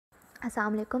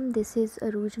Assalamu alaikum, this is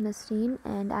Aruj Nasreen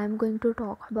and I'm going to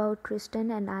talk about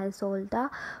Tristan and Isolde,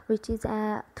 which is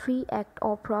a three-act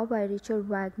opera by Richard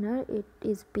Wagner. It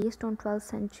is based on 12th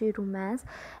century romance,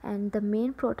 and the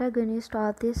main protagonists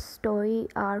of this story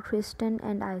are Tristan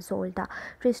and Isolde.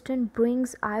 Tristan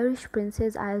brings Irish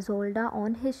princess Isolde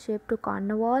on his ship to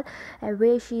Cornwall,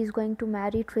 where she is going to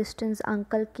marry Tristan's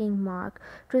uncle King Mark.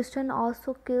 Tristan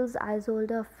also kills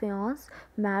Isolde's fiance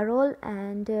Marol,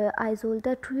 and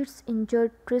Isolde treats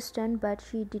injured Tristan, but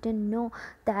she didn't know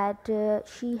that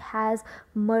Tristan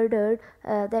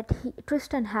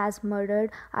has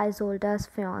murdered Isolde's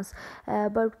fiance.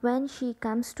 But when she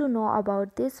comes to know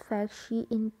about this fact, she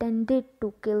intended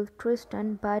to kill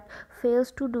Tristan, but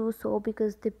fails to do so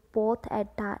because they both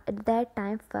at that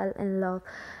time fell in love.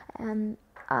 And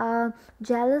a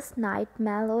jealous knight,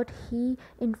 Eliot, he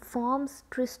informs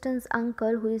Tristan's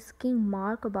uncle, who is King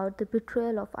Mark, about the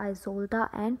betrayal of Isolde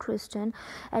and Tristan.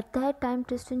 At that time,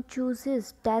 Tristan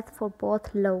chooses death for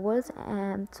both lovers,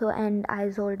 and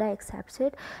Isolde accepts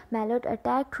it. Eliot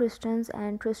attacks Tristan,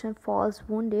 and Tristan falls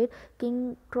wounded.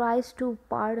 King tries to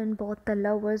pardon both the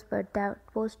lovers, but that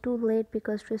was too late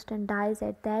because Tristan dies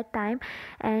at that time,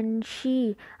 and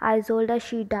Isolde,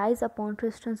 she dies upon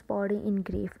Tristan's body in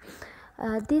grief.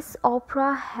 This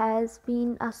opera has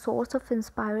been a source of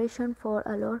inspiration for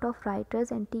a lot of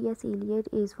writers, and T.S. Eliot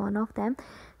is one of them.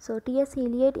 So, T.S.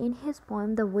 Eliot, in his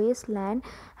poem The Waste Land,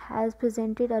 has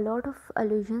presented a lot of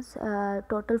allusions,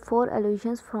 total four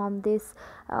allusions from this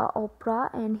opera.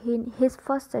 And in his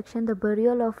first section, The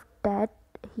Burial of Dead,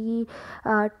 he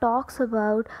talks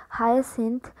about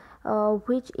Hyacinth,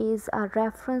 which is a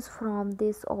reference from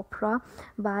this opera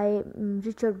by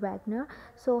Richard Wagner.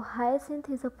 So, hyacinth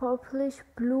is a purplish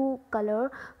blue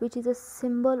color, which is a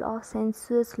symbol of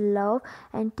sensuous love,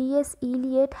 and T.S.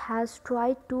 Eliot has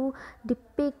tried to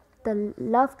depict the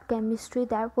love chemistry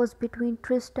that was between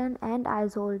Tristan and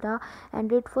Isolde,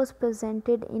 and it was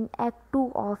presented in Act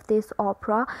 2 of this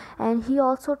opera. And he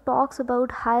also talks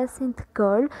about Hyacinth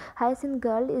Girl. Hyacinth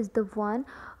Girl is the one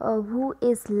who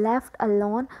is left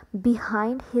alone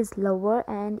behind his lover,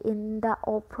 and in the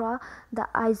opera, the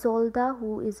Isolde,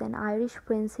 who is an Irish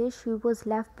princess, she was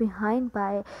left behind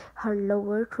by her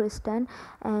lover Tristan.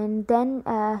 And then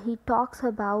he talks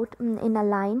about in a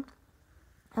line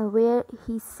where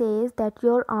he says that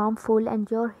your arm full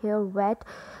and your hair wet.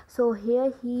 So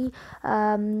here he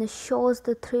shows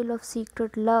the thrill of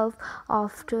secret love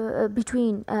after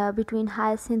between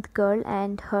Hyacinth Girl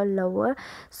and her lover.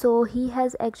 So he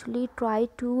has actually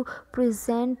tried to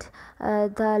present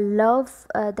the love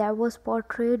that was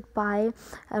portrayed by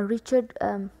Richard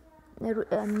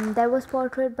that was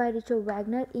portrayed by Richard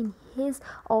Wagner in his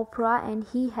opera, and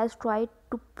he has tried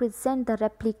to present the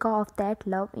replica of that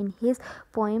love in his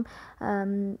poem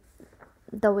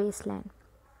The Wasteland.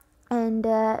 And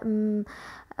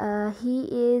he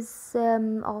is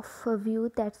of a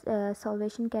view that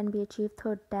salvation can be achieved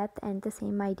through death, and the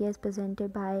same idea is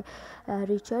presented by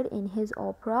Richard in his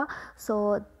opera.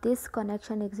 So this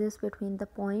connection exists between the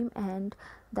poem and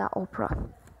the opera.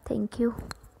 Thank you.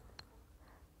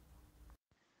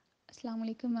 Assalamu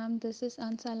alaikum, ma'am. This is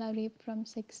Ansala Rape from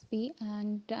 6B,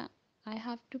 and I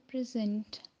have to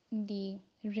present the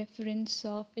reference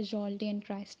of Isolde and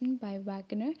Tristan by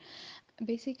Wagner.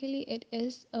 Basically, it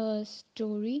is a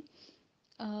story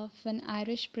of an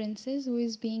Irish princess who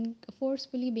is being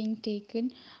forcefully being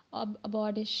taken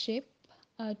aboard a ship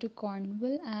to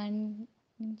Cornwall, and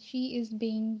she is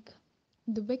being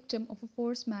the victim of a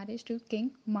forced marriage to King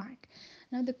Mark.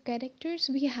 Now, the characters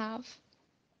we have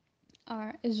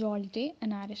are Isolde,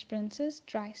 an Irish princess,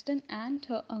 Tristan, and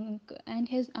her uncle and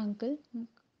his uncle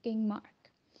King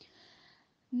Mark.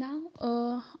 Now,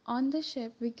 on the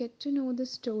ship, we get to know the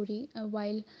story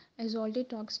while Isolde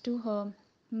talks to her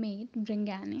maid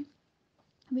Bringane.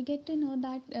 We get to know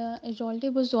that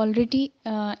Isolde was already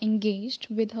engaged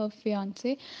with her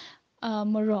fiance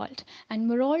Morold, and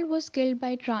Morold was killed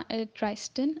by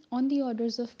Tristan on the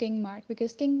orders of King Mark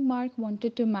because King Mark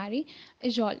wanted to marry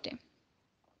Isolde.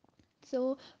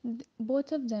 So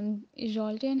both of them,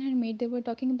 Isolde and her maid, they were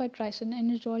talking about Tristan, and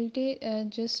Isolde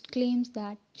just claims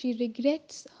that she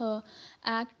regrets her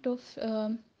act of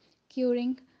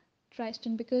curing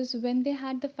Tristan, because when they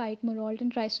had the fight, Morold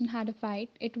and Tristan had a fight.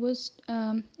 It was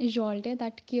Isolde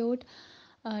that cured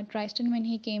Tristan when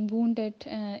he came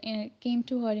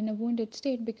to her in a wounded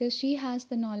state, because she has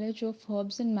the knowledge of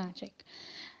herbs and magic.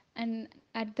 And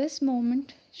at this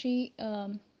moment, she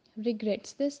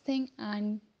regrets this thing,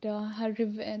 and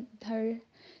her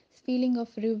feeling of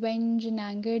revenge and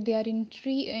anger, they are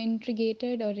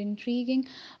intrigated or intriguing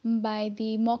by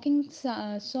the mocking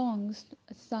songs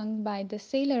sung by the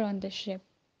sailor on the ship.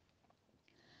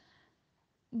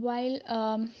 While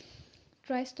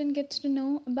Tristan gets to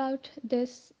know about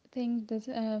this thing, this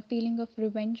feeling of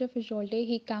revenge of Isolde,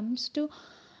 he comes to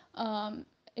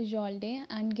Isolde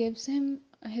and gives him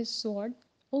his sword.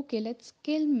 Okay, let's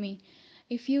kill me.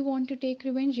 If you want to take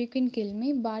revenge, you can kill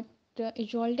me. But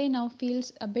Isolde now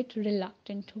feels a bit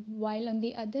reluctant. While on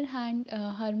the other hand,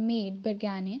 her maid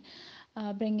Brengane,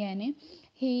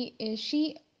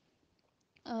 she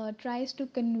tries to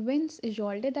convince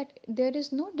Isolde that there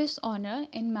is no dishonor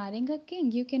in marrying a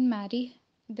king. You can marry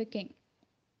the king.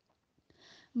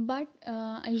 But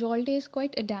Isolde is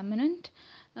quite adamant,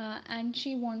 and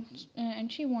she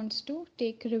wants to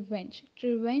take revenge.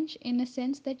 Revenge in a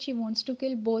sense that she wants to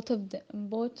kill both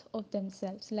of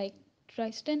themselves, like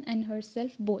Tristan and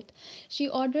herself both. She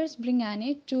orders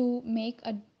Bringane to make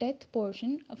a death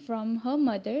potion from her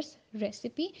mother's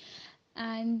recipe,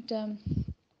 and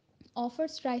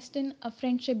offers Tristan a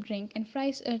friendship drink, and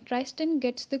Tristan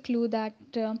gets the clue that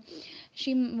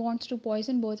she wants to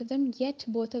poison both of them, yet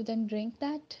both of them drink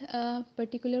that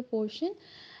particular potion,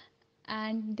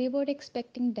 and they were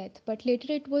expecting death. But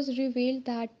later it was revealed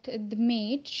that the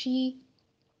maid, she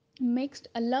mixed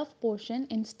a love potion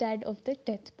instead of the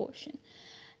death potion.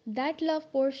 That love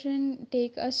portion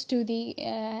take us to the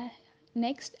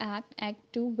next act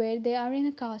 2, where they are in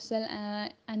a castle,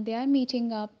 and they are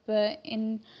meeting up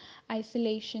in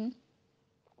isolation,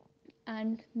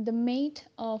 and the mate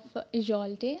of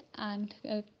Isolde and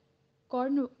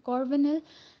Corvinal,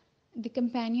 the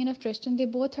companion of Tristan, they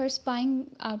both are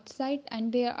spying outside,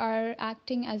 and they are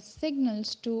acting as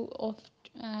signals to of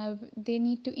they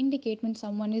need to indicate when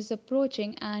someone is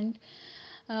approaching. And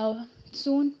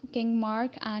soon King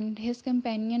Mark and his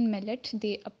companion Millet,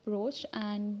 they approach,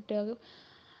 and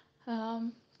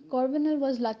um, Corvinal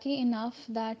was lucky enough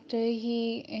that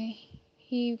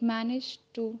he managed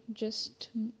to just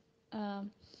uh,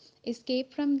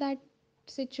 escape from that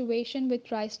situation, with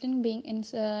Tristan being in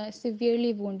a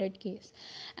severely wounded case.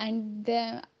 And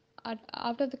then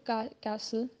out of the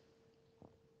castle,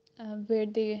 where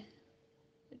they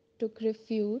took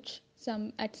refuge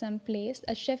at some place,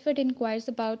 a shepherd inquires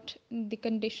about the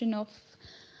condition of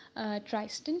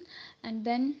Tristan, and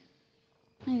then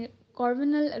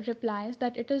Corvinal replies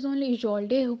that it is only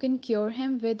Isolde who can cure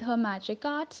him with her magic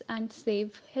arts and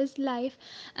save his life,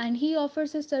 and he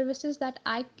offers his services that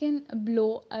I can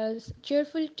blow a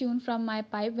cheerful tune from my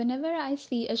pipe whenever I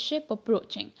see a ship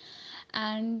approaching.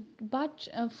 And but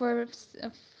for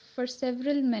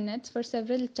several minutes, for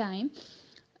several time,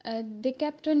 they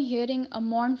kept on hearing a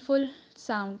mournful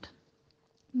sound,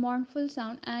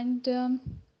 and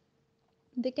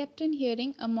they kept on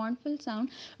hearing a mournful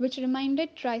sound, which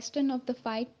reminded Tristan of the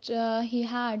fight he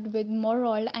had with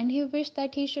Morol, and he wished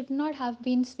that he should not have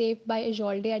been saved by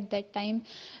Isolde at that time,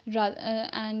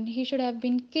 and he should have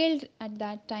been killed at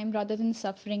that time rather than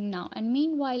suffering now. And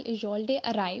meanwhile, Isolde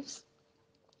arrives,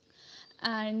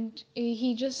 and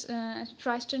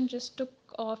Tristan just took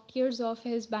off tears off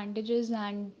his bandages,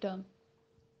 and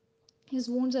his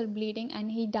wounds are bleeding,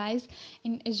 and he dies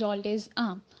in Isolde's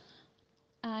arm.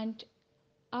 And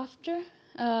after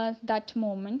that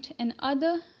moment,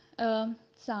 another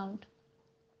sound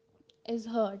is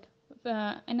heard.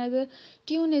 Another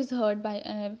tune is heard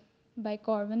by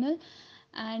Corvinal,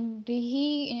 and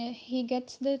he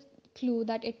gets the clue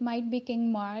that it might be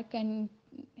King Mark and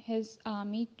his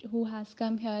army who has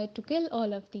come here to kill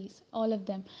all of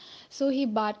them. So he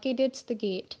barricades the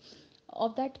gate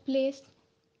of that place.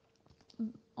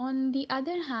 On the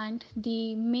other hand,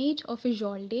 the maid of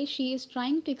Isolde, she is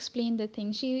trying to explain the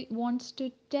thing. She wants to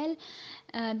tell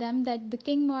them that the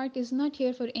King Mark is not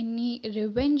here for any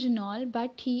revenge and all,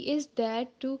 but he is there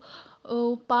to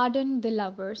pardon the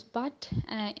lovers. But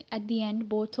at the end,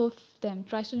 both of them,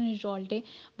 Tristan and Isolde,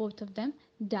 both of them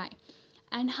die.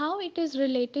 And how it is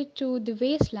related to the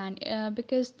wasteland,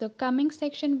 because the coming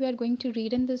section we are going to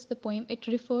read in this the poem, it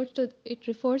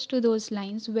refers to those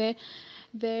lines where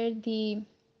the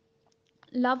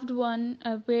loved one,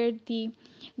 where the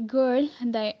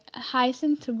the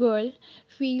Hyacinth girl,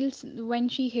 feels when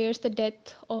she hears the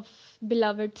death of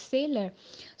beloved sailor.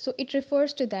 So it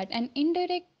refers to that. An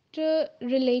indirect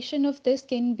relation of this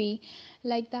can be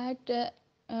like that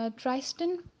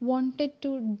Tristan wanted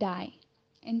to die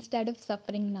instead of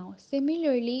suffering now.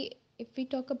 Similarly, if we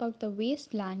talk about the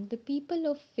wasteland, the people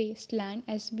of wasteland,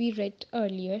 as we read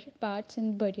earlier, parts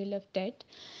in Burial of Dead,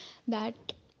 that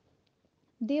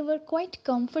they were quite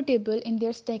comfortable in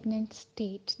their stagnant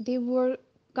state. They were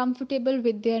comfortable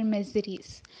with their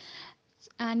miseries,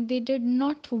 and they did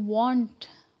not want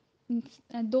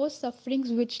those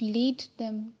sufferings which lead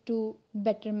them to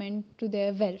betterment, to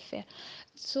their welfare.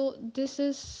 So this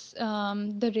is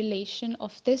the relation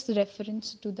of this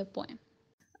reference to the poem.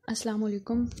 Assalamu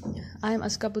alaikum. I am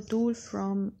Aska Batul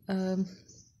from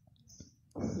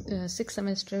 6th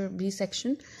semester B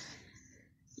section.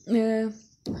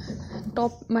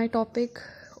 My topic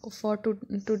for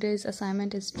today's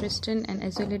assignment is Tristan and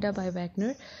Isolde by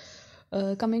Wagner.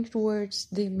 Coming towards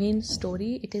the main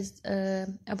story, it is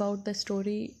about the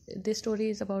story. This story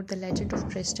is about the legend of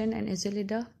Tristan and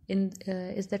Isolde.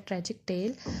 Is the tragic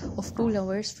tale of two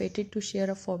lovers fated to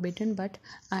share a forbidden but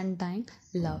undying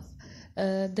love.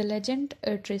 The legend,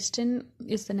 Tristan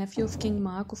is the nephew of King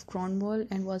Mark of Cornwall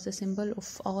and was a symbol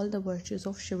of all the virtues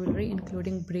of chivalry,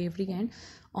 including bravery and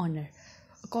honor.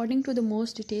 According to the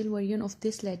most detailed version of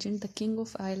this legend, the King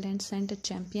of Ireland sent a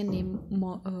champion named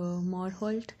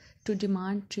Morholt to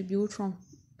demand tribute from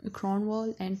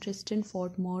Cornwall, and Tristan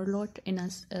fought Morlot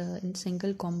in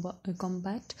single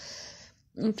combat.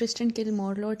 Tristan killed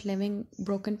Morlot, leaving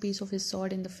broken piece of his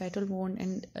sword in the fatal wound,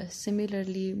 and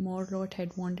similarly Morlot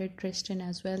had wounded Tristan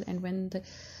as well, and when the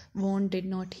wound did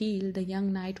not heal, the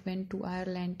young knight went to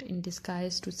Ireland in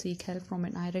disguise to seek help from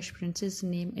an Irish princess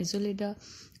named Isolde,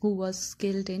 who was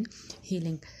skilled in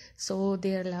healing. So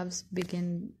their loves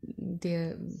begin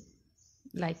there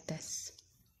like this.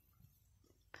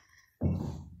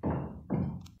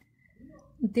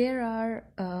 There are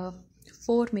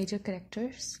 4 major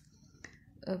characters.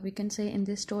 We can say in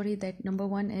this story that number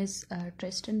 1 is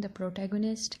Tristan, the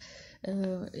protagonist,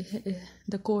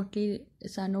 the courtly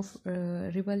son of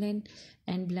Rivalen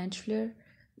and Blanchefleur.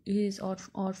 He is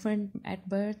orphaned at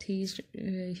birth. He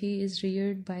is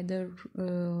reared by the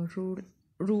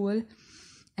rural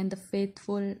and the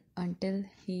faithful until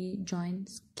he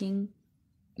joins King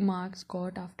Mark's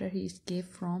court after he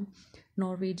escaped from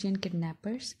Norwegian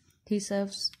kidnappers. He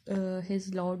serves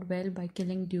his lord well by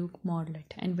killing Duke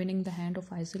Morlot and winning the hand of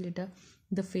Isolde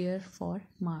the Fair for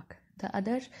Mark. The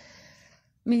other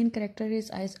main character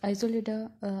is Isolde.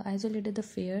 Isolde the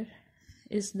Fair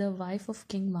is the wife of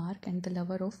King Mark and the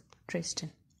lover of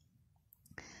Tristan.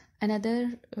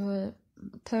 Another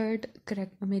third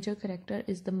major character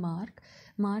is the Mark.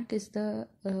 Mark is the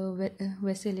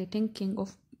vacillating king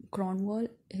of Cornwall.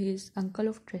 He is uncle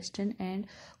of Tristan and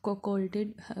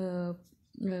cuckolded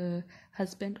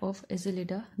husband of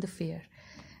Isolde the Fair.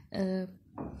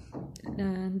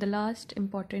 The last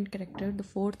important character, the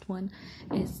fourth one,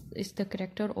 is the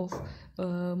character of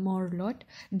Morlot.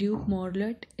 Duke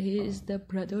Morlot. He is the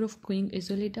brother of Queen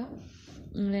Isolde,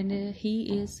 and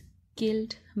he is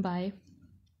killed by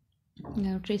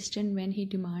Tristan when he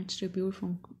demands tribute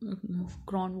from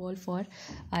Cornwall for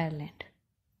Ireland.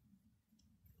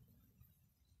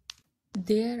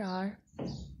 There are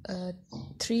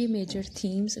 3 major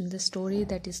themes in the story,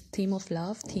 that is theme of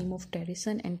love, theme of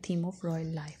tradition, and theme of royal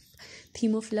life.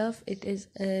 Theme of love, it is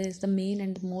the main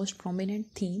and the most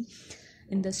prominent theme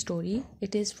in the story.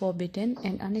 It is forbidden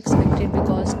and unexpected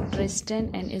because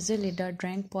Tristan and Isolde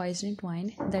drank poisoned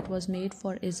wine that was made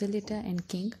for Isolde and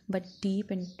King, but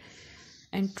deep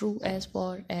and true as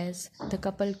far as the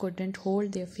couple couldn't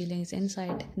hold their feelings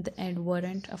inside and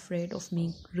weren't afraid of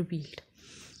being revealed.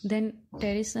 Then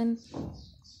Tristan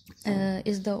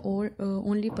is the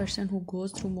only person who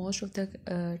goes through most of the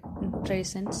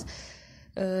traditions,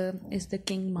 is the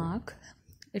King Mark.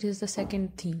 It is the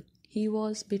second theme. He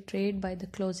was betrayed by the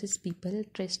closest people,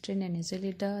 Tristan and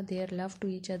Isolde. Their love to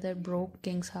each other broke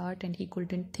King's heart, and he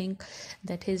couldn't think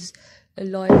that his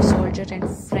loyal soldier and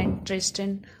friend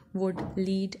Tristan would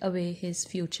lead away his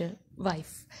future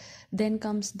wife. Then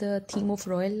comes the theme of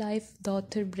royal life. The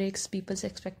author breaks people's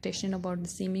expectation about the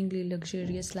seemingly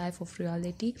luxurious life of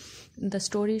reality. The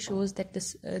story shows that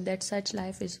that such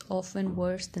life is often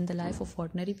worse than the life of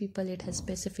ordinary people. It has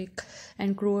specific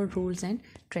and cruel rules and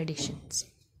traditions.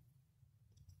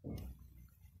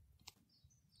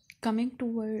 Coming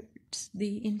towards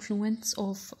the influence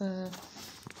of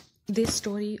this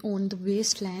story on the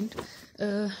wasteland,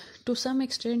 to some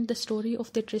extent the story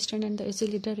of the Tristan and the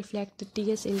Isolde reflect the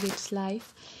T.S. Eliot's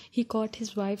life. He caught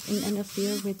his wife in an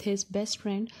affair with his best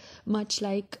friend, much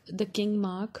like the King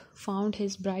Mark found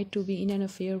his bride to be in an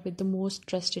affair with the most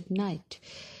trusted knight.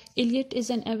 Eliot is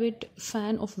an avid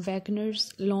fan of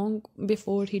Wagner's long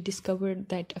before he discovered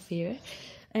that affair.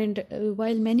 And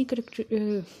while many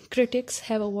critics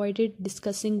have avoided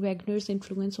discussing Wagner's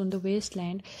influence on the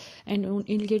wasteland and on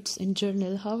Eliot's in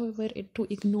journal, however, to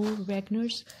ignore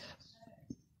Wagner's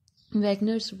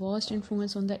vast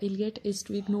influence on the Eliot is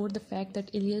to ignore the fact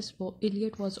that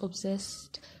Eliot was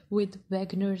obsessed with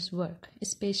Wagner's work,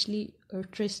 especially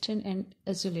Tristan and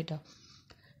Isolde.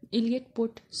 Eliot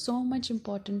put so much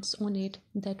importance on it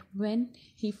that when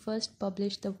he first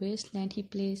published The Wasteland, he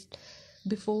placed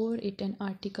before it an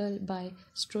article by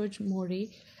Sturge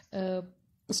Murray,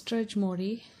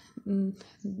 mm,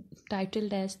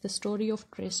 titled as "The Story of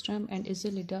Tristram and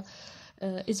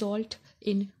Isolde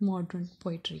in Modern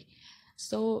Poetry."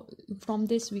 So from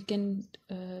this we can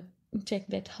check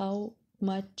that how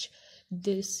much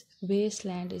this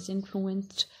wasteland is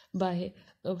influenced by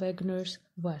Wagner's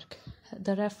work.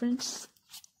 The reference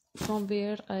from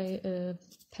where I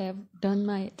have done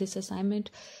my this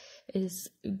assignment is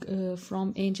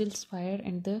from Angel's Fire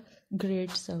and the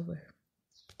Great Server.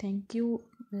 Thank you.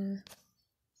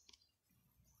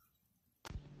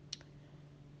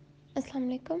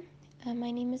 Assalamu alaikum.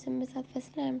 My name is Imbasat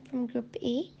Faisal. I'm from Group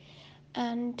A,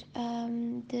 and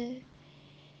the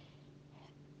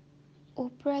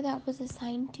opera that was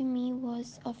assigned to me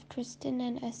was of Tristan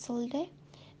and Isolde,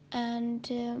 and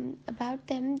about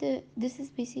them. This is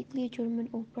basically a German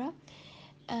opera,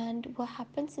 and what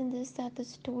happens in this that the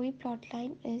story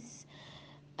plotline is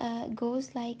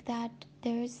goes like that.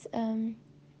 There's a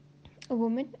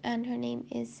woman, and her name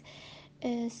is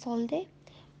Solde,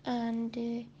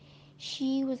 and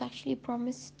she was actually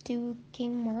promised to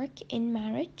King Mark in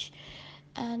marriage.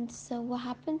 And so what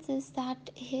happens is that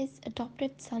his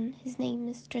adopted son, his name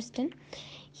is Tristan,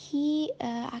 he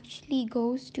actually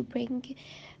goes to bring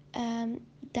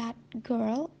that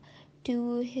girl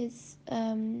to his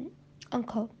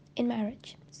uncle in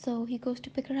marriage. So he goes to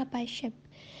pick her up by ship.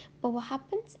 But what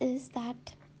happens is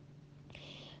that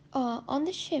on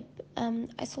the ship,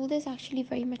 Isolde is actually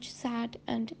very much sad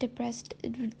and depressed.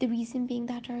 The reason being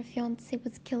that her fiance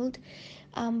was killed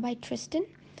by Tristan,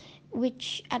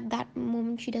 which at that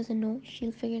moment she doesn't know.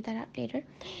 She'll figure that out later.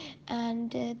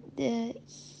 And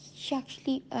she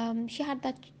actually she had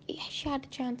a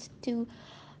chance to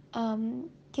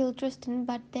kill Tristan,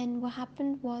 but then what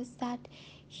happened was that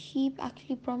she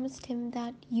actually promised him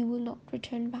that you will not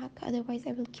return back, otherwise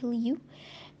I will kill you.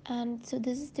 And so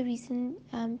this is the reason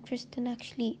Tristan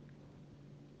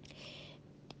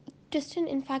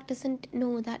in fact doesn't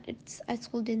know that it's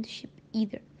Isolde in the ship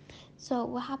either. So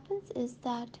what happens is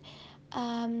that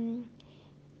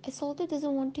Isolde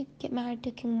doesn't want to get married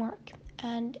to King Mark,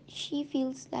 and she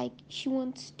feels like she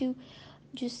wants to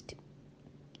just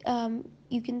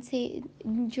you can say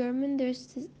in German there's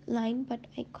this line, but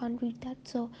I can't read that.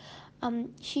 So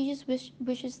she just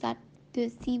wishes that the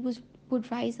sea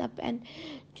would rise up and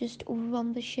just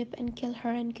overwhelm the ship and kill her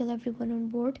and kill everyone on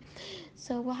board.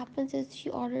 So what happens is she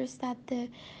orders that the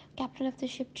captain of the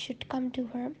ship should come to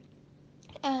her,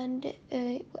 and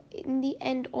in the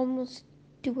end, almost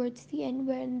towards the end,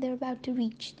 when they're about to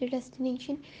reach their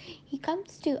destination, he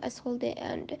comes to Isolde,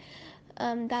 and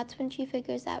that's when she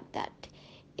figures out that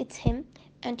it's him,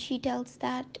 and she tells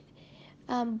that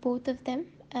both of them,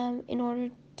 in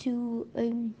order to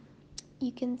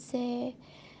you can say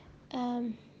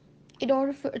in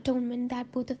order for atonement,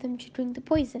 that both of them should drink the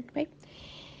poison, right?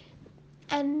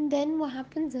 And then what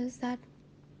happens is that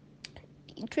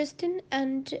Tristan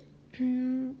and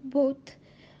both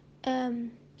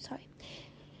sorry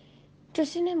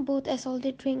Tristan and both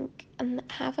Isolde drink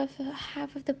half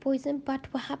of the poison. But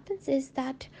what happens is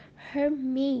that her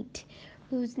mate,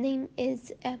 whose name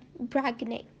is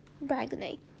Bragonay.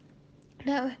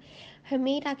 Now, her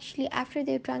mate actually, after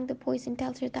they drank the poison,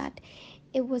 tells her that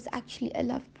it was actually a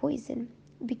love poison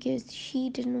because she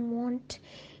didn't want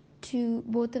to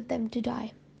both of them to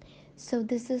die. So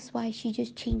this is why she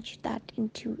just changed that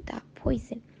into that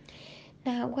poison.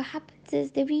 Now, what happens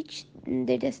is they reach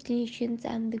their destinations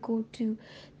and they go to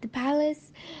the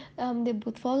palace. They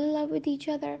both fall in love with each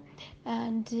other,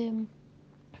 and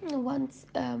once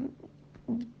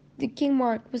the King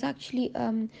Mark was actually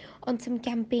on some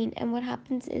campaign, and what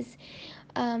happens is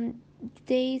um,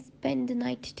 they spend the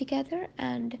night together,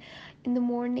 and in the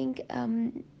morning,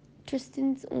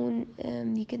 Tristan's own,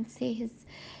 you can say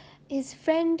his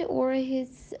friend or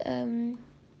his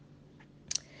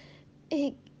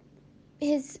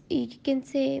you can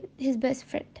say his best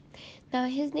friend. Now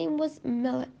his name was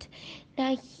Millet.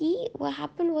 Now what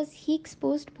happened was he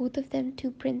exposed both of them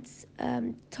to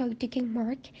to King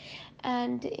Mark,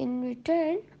 and in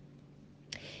return,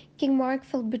 King Mark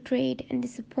felt betrayed and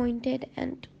disappointed,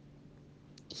 and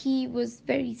he was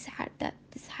very sad that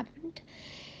this happened.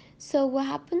 So what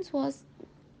happened was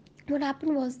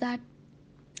that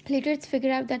later it's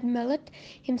figured out that Millet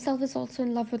himself is also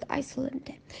in love with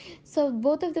Isolde. So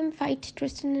both of them fight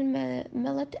Tristan and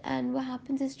Millet, and what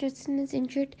happens is Tristan is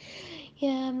injured.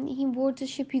 He boards the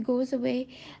ship, he goes away,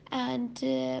 and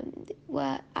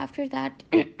after that,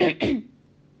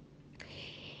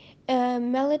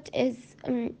 Millet is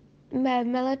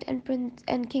Melot and Prince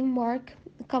and King Mark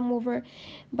come over,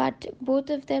 but both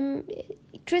of them,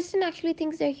 Tristan actually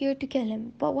thinks they're here to kill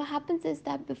him. But what happens is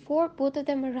that before both of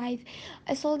them arrive,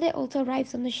 Isolde also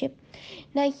arrives on the ship.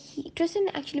 Now Tristan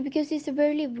actually, because he's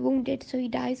severely wounded, so he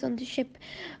dies on the ship.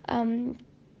 Um,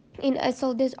 in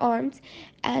Isolde's arms,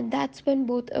 and that's when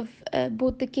both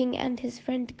the king and his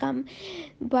friend come.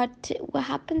 But what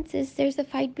happens is there's a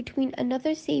fight between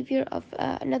another savior of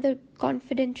another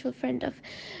confidential friend of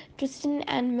Tristan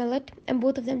and Millet, and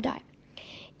both of them die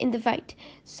in the fight.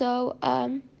 So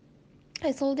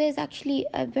Isolde is actually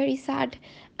very sad,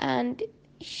 and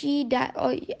she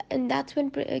died. And that's when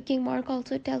King Mark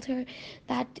also tells her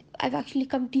that I've actually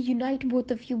come to unite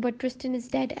both of you, but Tristan is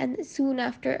dead. And soon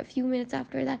after, a few minutes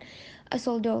after that,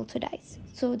 Isolde also dies.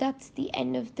 So that's the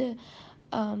end of the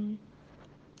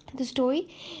story.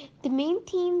 The main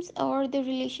themes or the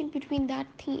relation between that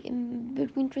theme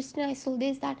between Tristan and Isolde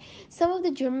is that some of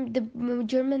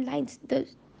German lines,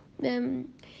 um,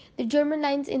 the German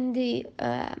lines in the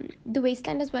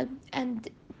wasteland as well, and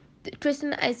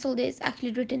Tristan and Isolde is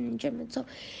actually written in German. So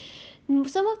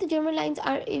some of the German lines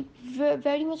are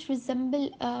very much resemble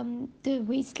the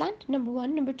wasteland. Number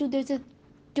one, number two, there's a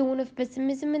tone of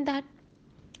pessimism in that.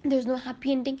 There's no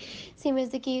happy ending, same as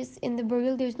the case in the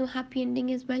burial. There's no happy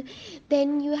ending as well.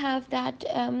 Then you have that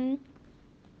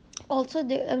also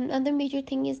the another major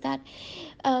thing is that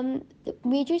the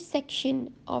major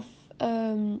section of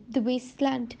the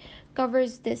wasteland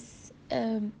covers this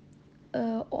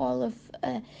all of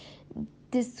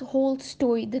this whole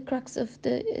story, the crux of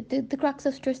the crux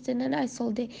of Tristan and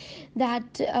Isolde,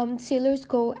 that sailors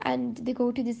go and they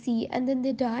go to the sea and then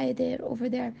they die there over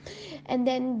there, and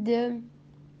then the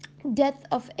death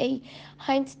of a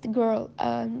Heinz girl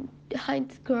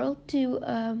to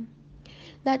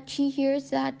that she hears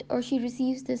that, or she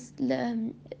receives this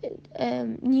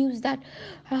news that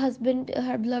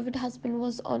her beloved husband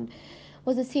was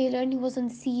a sailor and he was on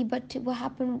sea. But what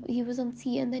happened, he was on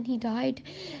sea and then he died.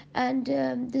 And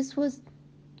this was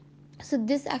so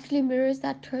this actually mirrors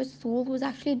that her soul was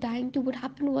actually dying too. What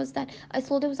happened was that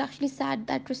Isolde was actually sad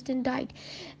that Tristan died,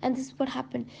 and this is what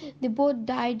happened. They both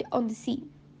died on the sea,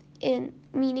 in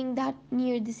meaning that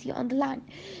near the sea on the land.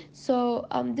 So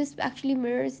this actually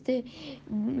mirrors the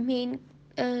main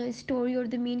story, or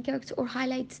the main character, or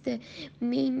highlights the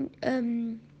main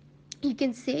you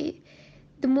can say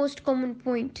the most common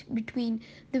point between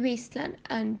the wasteland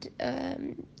and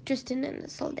Tristan and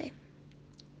Isolde.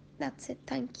 That's it.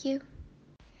 Thank you.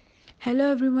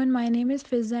 Hello everyone, my name is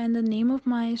Fizza and the name of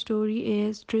my story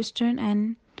is Tristan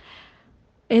and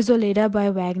Isolde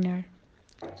by Wagner.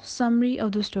 Summary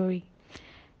of the story.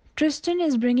 Tristan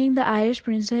is bringing the Irish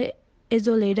princess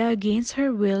Isolde against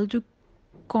her will to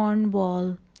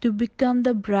Cornwall to become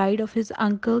the bride of his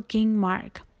uncle King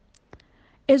Mark.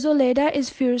 Isolde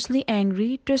is fiercely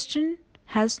angry. Tristan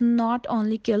has not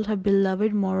only killed her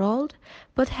beloved Morold,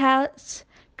 but has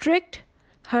tricked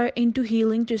her into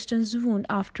healing Tristan's wound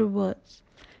afterwards.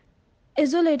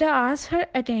 Isolde asks her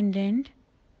attendant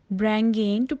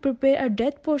Brangain to prepare a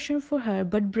death potion for her,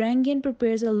 but Brangain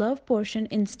prepares a love potion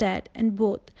instead, and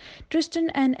both Tristan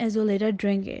and Isolde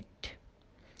drink it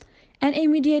and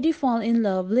immediately fall in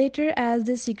love. Later, as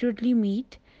they secretly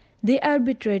meet, they are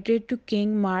betrayed to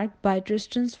King Mark by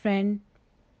Tristan's friend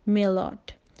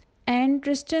Melot, and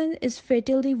Tristan is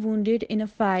fatally wounded in a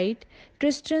fight.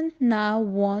 Tristan now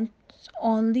wants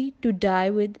only to die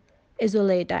with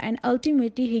Isolde, and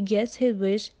ultimately he gets his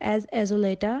wish as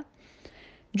Isolde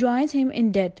joins him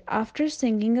in death after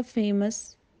singing a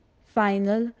famous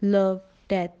final love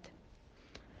death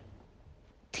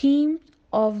theme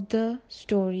of the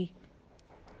story.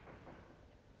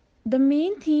 The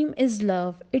main theme is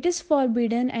love. It is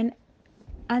forbidden and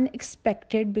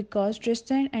unexpected because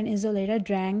Tristan and Isolde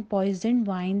drank poisoned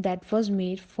wine that was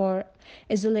made for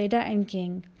Isolde and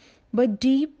King. But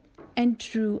deep and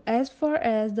true, as far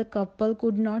as the couple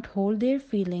could not hold their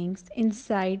feelings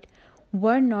inside,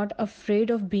 were not afraid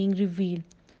of being revealed.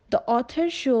 The author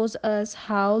shows us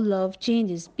how love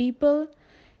changes people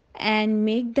and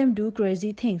make them do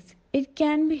crazy things. It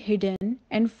can be hidden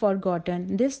and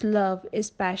forgotten. This love is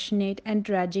passionate and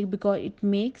tragic because it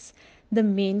makes the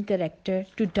main character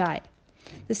to die.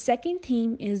 The second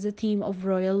theme is the theme of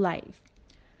royal life.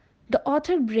 The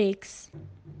author breaks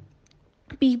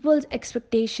people's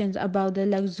expectations about the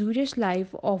luxurious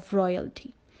life of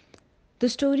royalty. The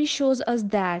story shows us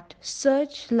that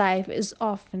such life is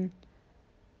often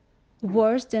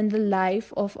worse than the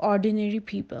life of ordinary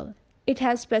people. It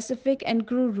has specific and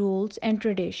cruel rules and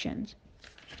traditions.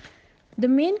 The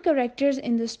main characters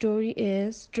in the story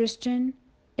is Tristan,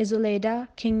 Isolde,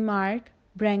 King Mark,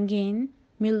 Brangain,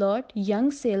 Milord,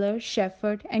 young sailor,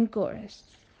 shepherd, and chorus.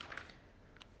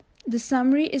 The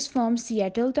summary is from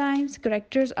Seattle Times,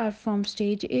 characters are from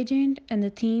Stage Agent, and the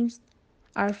themes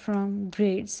are from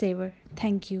Grade Saver.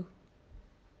 Thank you.